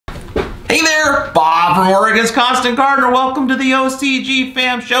Bob from Oregon's Constant Gardener. Welcome to the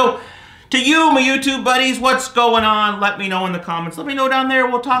OCGFAM show. To you, my YouTube buddies, what's going on? Let me know in the comments. Let me know down there.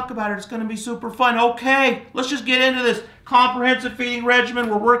 We'll talk about it. It's going to be super fun. Okay, let's just get into this comprehensive feeding regimen.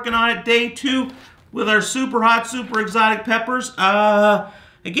 We're working on it day 2 with our super hot, super exotic peppers. I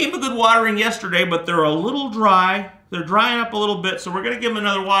gave them a good watering yesterday, but they're a little dry. They're drying up a little bit, so we're going to give them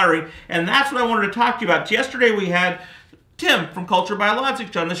another watering. And that's what I wanted to talk to you about. Yesterday we had Tim from Culture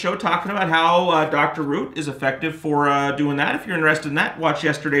Biologics on the show talking about how Dr. Root is effective for doing that. If you're interested in that, watch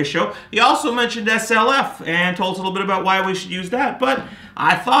yesterday's show. He also mentioned SLF and told us a little bit about why we should use that. But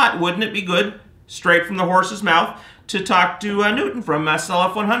I thought, wouldn't it be good, straight from the horse's mouth, to talk to Newton from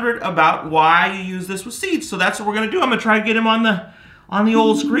SLF-100 about why you use this with seeds. So that's what we're going to do. I'm going to try to get him on the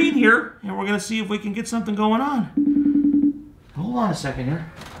old screen here, and we're going to see if we can get something going on. Hold on a second here.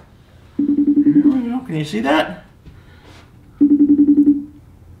 Here we go. Can you see that?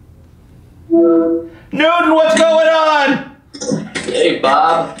 Newton, what's going on? Hey,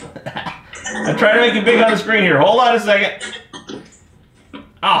 Bob. I'm trying to make it big on the screen here. Hold on a second.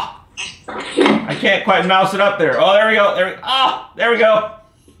 Oh, I can't quite mouse it up there. Oh, there we go. There we go.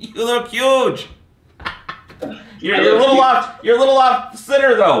 You look huge. You're a little off. You're a little off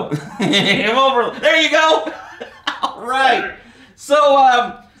center though. Come over. There you go. All right.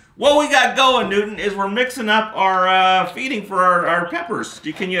 So what we got going, Newton, is we're mixing up our feeding for our peppers.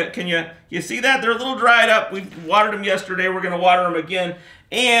 Can you see that? They're a little dried up. We watered them yesterday. We're going to water them again.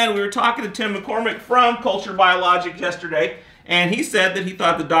 And we were talking to Tim McCormick from Culture Biologics yesterday, and he said that he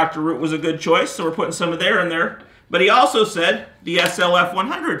thought the Dr. Root was a good choice, so we're putting some of there in there. But he also said the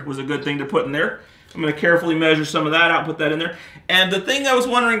SLF-100 was a good thing to put in there. I'm going to carefully measure some of that out, put that in there. And the thing I was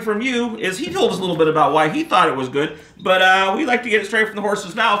wondering from you is he told us a little bit about why he thought it was good, but we like to get it straight from the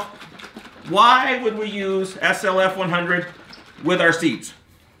horse's mouth. Why would we use SLF-100 with our seeds?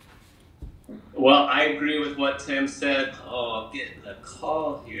 Well, I agree with what Tim said. Oh, I'm getting a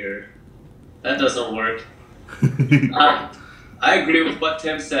call here. That doesn't work. I agree with what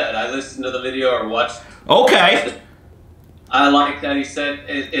Tim said. I listened to the video or watched. Okay. I like that he said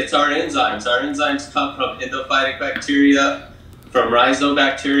it's our enzymes. Our enzymes come from endophytic bacteria, from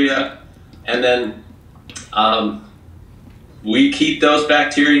rhizobacteria, and then we keep those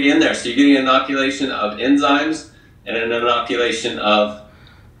bacteria in there. So you're getting an inoculation of enzymes and an inoculation of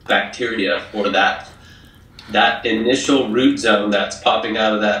bacteria for that initial root zone that's popping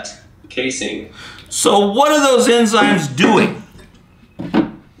out of that casing. So what are those enzymes doing?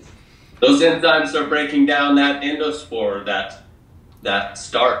 Those enzymes are breaking down that endospore, that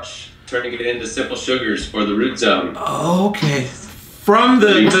starch, turning it into simple sugars for the root zone. Okay. From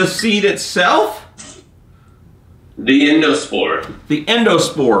the seed itself? The endospore. The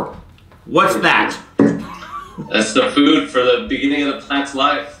endospore. What's that? That's the food for the beginning of the plant's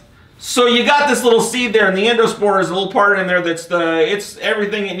life. So you got this little seed there, and the endospore is a little part in there that's it's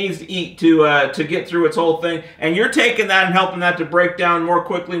everything it needs to eat to get through its whole thing. And you're taking that and helping that to break down more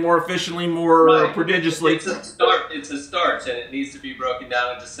quickly, more efficiently, more prodigiously. It's a starch, and it needs to be broken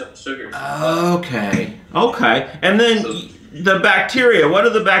down into simple sugars. Okay. Okay. And then the bacteria. What are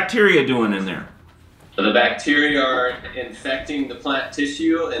the bacteria doing in there? The bacteria are infecting the plant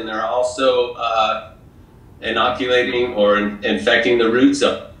tissue, and they're also inoculating or infecting the root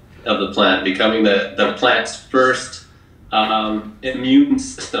zone of the plant, becoming the plant's first immune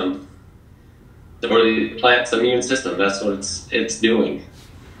system, or the plant's immune system. That's what it's doing.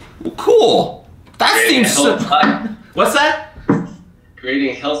 Well, cool. That seems so. What's that? Creating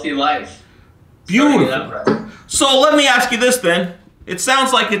a healthy life. Beautiful. So let me ask you this then. It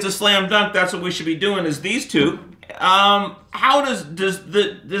sounds like it's a slam dunk. That's what we should be doing. Is these two? How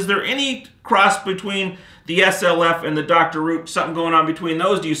is there any cross between the SLF and the Dr. Root? Something going on between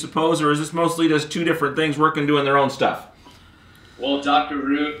those, do you suppose, or is this mostly just two different things working, doing their own stuff? Well, Dr.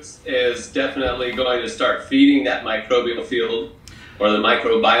 Root is definitely going to start feeding that microbial field or the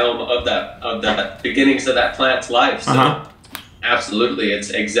microbiome of that beginnings of that plant's life. So absolutely, it's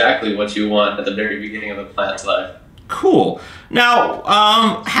exactly what you want at the very beginning of a plant's life. Cool. Now,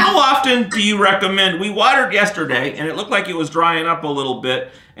 how often do you recommend? We watered yesterday, and it looked like it was drying up a little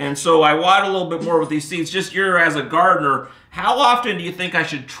bit, and so I watered a little bit more with these seeds. Just you're as a gardener, how often do you think I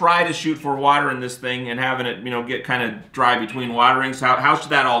should try to shoot for watering this thing and having it, get kind of dry between waterings? How should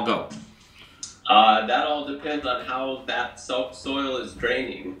that all go? That all depends on how that soil is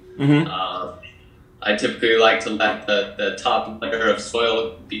draining. I typically like to let the top layer of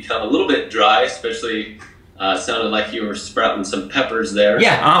soil become a little bit dry, especially. Sounded like you were sprouting some peppers there.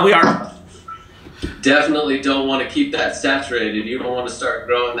 Yeah, we are. Definitely don't want to keep that saturated. You don't want to start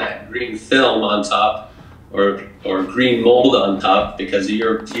growing that green film on top or green mold on top, because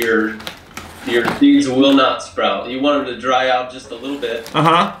your your seeds will not sprout. You want them to dry out just a little bit,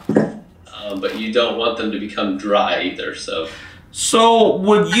 but you don't want them to become dry either. So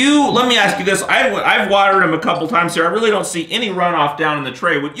would you, let me ask you this, I've watered them a couple times here. I really don't see any runoff down in the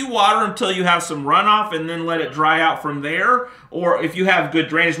tray. Would you water them until you have some runoff and then let it dry out from there? Or if you have good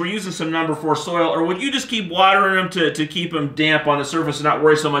drainage, we're using some number 4 soil, or would you just keep watering them to keep them damp on the surface and not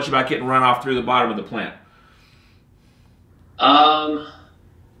worry so much about getting runoff through the bottom of the plant?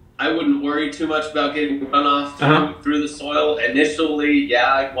 I wouldn't worry too much about getting runoff through the soil. Initially,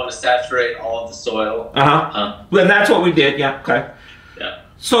 yeah, I want to saturate all of the soil. And that's what we did, yeah, okay. Yeah.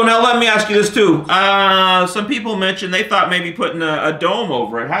 So now let me ask you this too. Some people mentioned they thought maybe putting a dome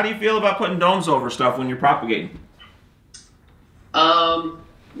over it. How do you feel about putting domes over stuff when you're propagating? Not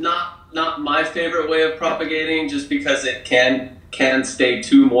my favorite way of propagating, just because it can stay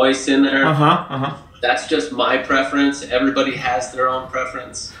too moist in there. That's just my preference. Everybody has their own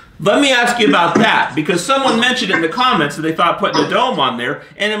preference. Let me ask you about that, because someone mentioned in the comments that they thought putting a dome on there,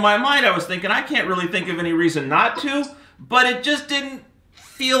 and in my mind I was thinking, I can't really think of any reason not to, but it just didn't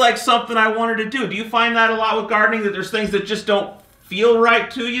feel like something I wanted to do. Do you find that a lot with gardening, that there's things that just don't feel right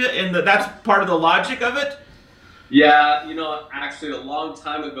to you, and that's part of the logic of it? Yeah, you know, actually a long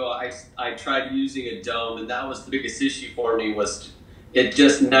time ago I tried using a dome, and that was the biggest issue for me, was it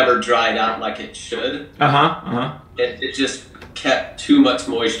just never dried out like it should. It just kept too much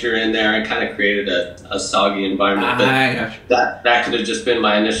moisture in there and kind of created a soggy environment. But that could have just been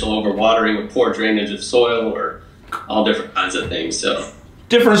my initial overwatering with poor drainage of soil, or all different kinds of things. So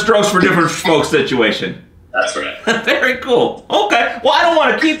different strokes for different folks situation. That's right. Very cool. Okay. Well, I don't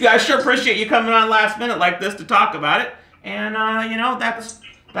want to keep you. I sure appreciate you coming on last minute like this to talk about it. And you know,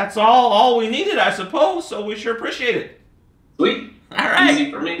 that's all we needed, I suppose. So we sure appreciate it. Sweet. All right.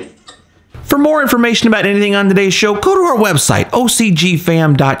 Easy for me. For more information about anything on today's show, go to our website,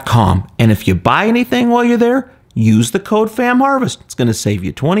 OCGFAM.com. And if you buy anything while you're there, use the code FAMHARVEST. It's going to save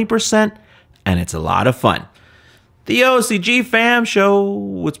you 20%, and it's a lot of fun. The OCGFAM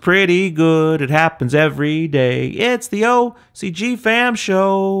show, it's pretty good. It happens every day. It's the OCGFAM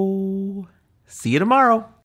show. See you tomorrow.